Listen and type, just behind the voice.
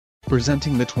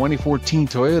Presenting the 2014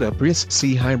 Toyota Prius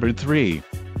C Hybrid 3.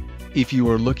 If you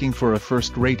are looking for a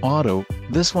first-rate auto,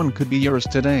 this one could be yours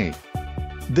today.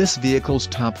 This vehicle's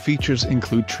top features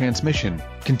include transmission,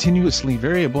 continuously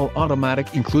variable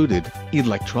automatic included,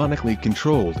 electronically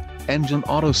controlled, engine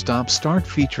auto stop-start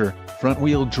feature,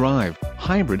 front-wheel drive,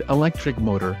 hybrid electric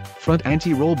motor, front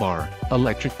anti-roll bar,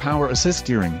 electric power assist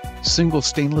steering, single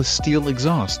stainless steel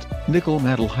exhaust, nickel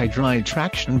metal hydride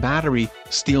traction battery,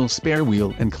 steel spare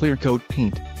wheel and clear coat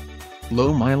paint.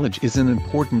 Low mileage is an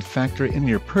important factor in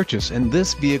your purchase, and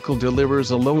this vehicle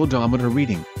delivers a low odometer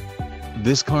reading.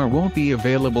 This car won't be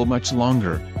available much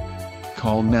longer.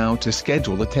 Call now to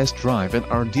schedule a test drive at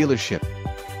our dealership.